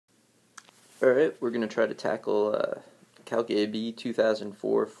Alright, we're going to try to tackle Calc AB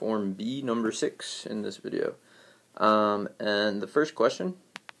 2004 Form B number 6 in this video. And the first question,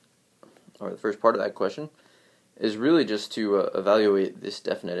 or the first part of that question, is really just to evaluate this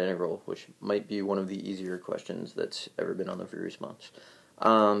definite integral, which might be one of the easier questions that's ever been on the free response.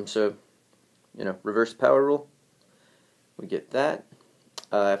 So, reverse the power rule. We get that.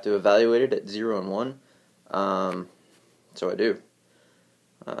 I have to evaluate it at 0 and 1. So I do.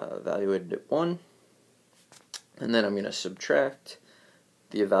 Evaluated at 1, and then I'm going to subtract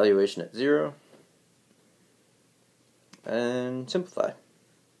the evaluation at 0 and simplify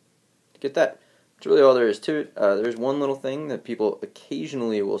to get that. That's really all there is to it. There's one little thing that people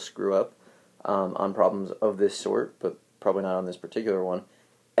occasionally will screw up on problems of this sort, but probably not on this particular one.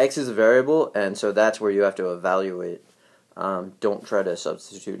 X is a variable, and so that's where you have to evaluate. Don't try to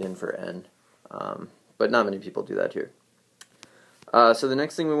substitute in for n, but not many people do that here. So the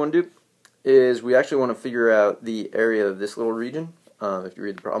next thing we want to do is we actually want to figure out the area of this little region. If you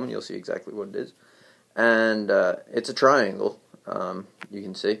read the problem, you'll see exactly what it is. And it's a triangle, you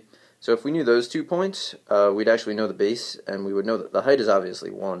can see. So if we knew those 2 points, we'd actually know the base, and we would know that the height is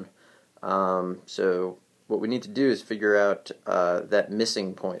obviously 1. So what we need to do is figure out that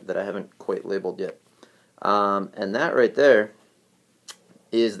missing point that I haven't quite labeled yet. And that right there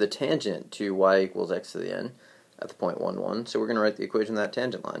is the tangent to y equals x to the n at the point 1, 1. So we're going to write the equation of that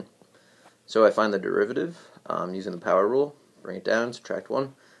tangent line. So I find the derivative using the power rule, bring it down, subtract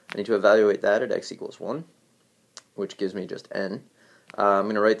 1. I need to evaluate that at x equals 1, which gives me just n. I'm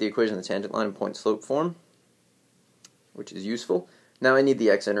going to write the equation of the tangent line in point-slope form, which is useful. Now I need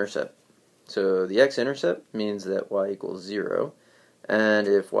the x-intercept. So the x-intercept means that y equals 0. And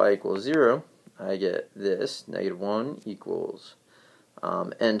if y equals 0, I get this, negative 1 equals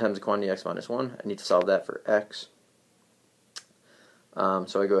n times the quantity x minus 1. I need to solve that for x.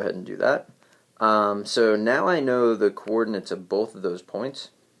 So I go ahead and do that. So now I know the coordinates of both of those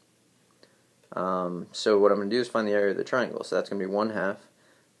points. So what I'm going to do is find the area of the triangle. So that's going to be 1/2.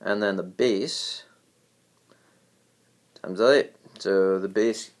 And then the base times 8. So the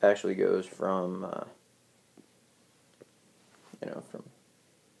base actually goes from, from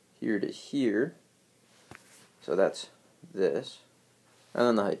here to here. So that's this. And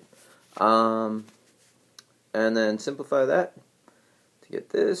then the height. And then simplify that to get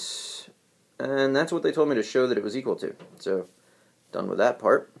this. And that's what they told me to show that it was equal to. So, done with that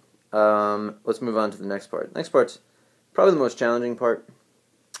part. Let's move on to the next part. The next part's probably the most challenging part,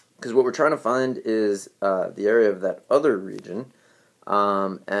 because what we're trying to find is the area of that other region.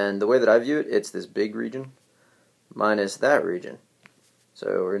 And the way that I view it, it's this big region minus that region. So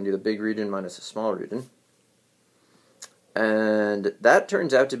we're going to do the big region minus the small region. And that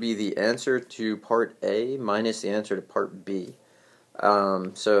turns out to be the answer to part A minus the answer to part B.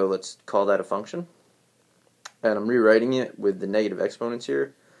 So let's call that a function. And I'm rewriting it with the negative exponents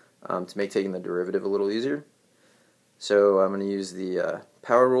here to make taking the derivative a little easier. So I'm going to use the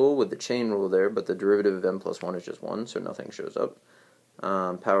power rule with the chain rule there, but the derivative of n plus 1 is just 1, so nothing shows up.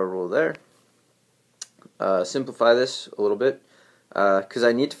 Power rule there. Simplify this a little bit, because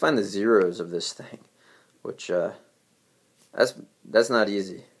I need to find the zeros of this thing, which that's not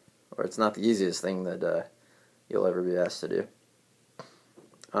easy, or it's not the easiest thing that you'll ever be asked to do.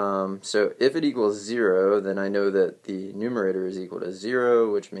 So if it equals 0, then I know that the numerator is equal to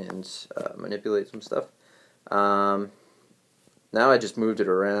 0, which means manipulate some stuff. Now I just moved it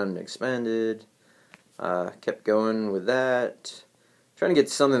around and expanded, kept going with that, trying to get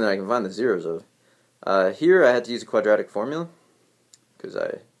to something that I can find the zeros of. Here I had to use a quadratic formula, because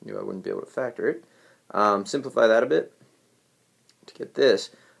I knew I wouldn't be able to factor it. Simplify that a bit to get this.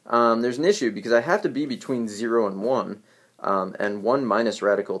 There's an issue because I have to be between 0 and 1, and 1 minus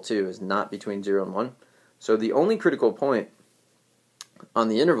radical 2 is not between 0 and 1. So the only critical point on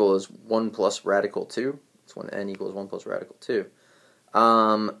the interval is 1 plus radical 2. It's when n equals 1 plus radical 2. So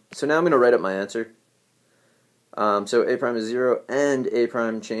now I'm going to write up my answer. So a prime is 0, and a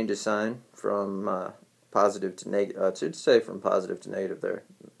prime changes sign from positive to negative. It should say from positive to negative there.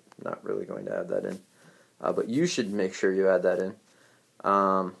 I'm not really going to add that in. But you should make sure you add that in.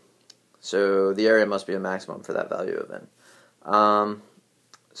 So the area must be a maximum for that value of n.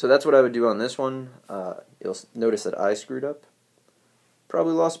 So that's what I would do on this one. You'll notice that I screwed up.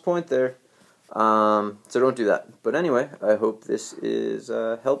 Probably lost a point there. So don't do that. But anyway, I hope this is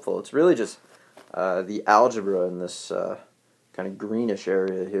helpful. It's really just the algebra in this kind of greenish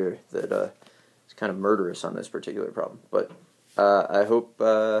area here that is kind of murderous on this particular problem. But I hope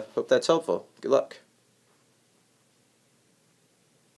that's helpful. Good luck.